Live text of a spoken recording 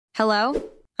Hello,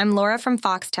 I'm Laura from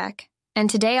Foxtecc, and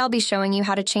today I'll be showing you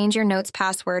how to change your Notes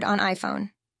password on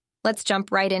iPhone. Let's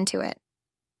jump right into it.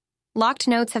 Locked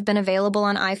notes have been available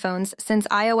on iPhones since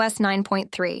iOS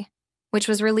 9.3, which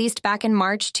was released back in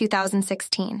March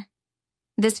 2016.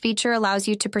 This feature allows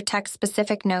you to protect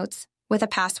specific notes with a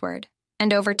password,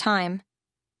 and over time,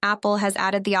 Apple has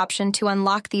added the option to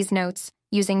unlock these notes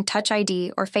using Touch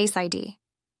ID or Face ID.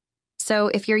 So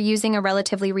if you're using a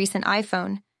relatively recent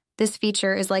iPhone, this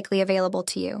feature is likely available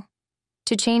to you.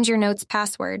 To change your Notes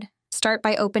password, start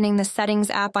by opening the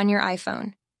Settings app on your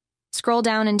iPhone. Scroll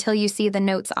down until you see the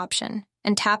Notes option,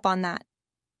 and tap on that.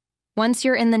 Once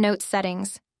you're in the Notes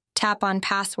settings, tap on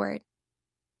Password.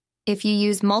 If you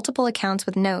use multiple accounts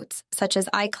with Notes, such as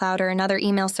iCloud or another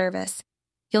email service,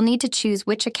 you'll need to choose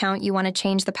which account you want to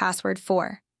change the password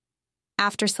for.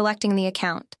 After selecting the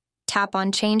account, tap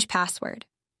on Change Password.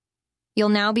 You'll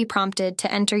now be prompted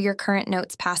to enter your current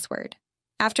Notes password.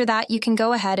 After that, you can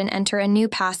go ahead and enter a new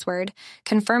password,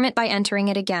 confirm it by entering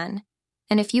it again.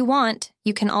 And if you want,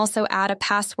 you can also add a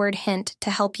password hint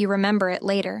to help you remember it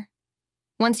later.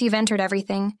 Once you've entered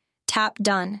everything, tap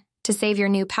Done to save your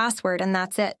new password, and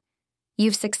that's it.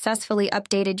 You've successfully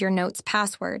updated your Notes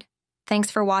password.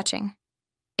 Thanks for watching.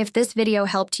 If this video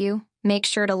helped you, make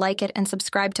sure to like it and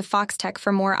subscribe to Foxtecc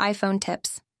for more iPhone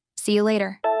tips. See you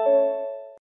later.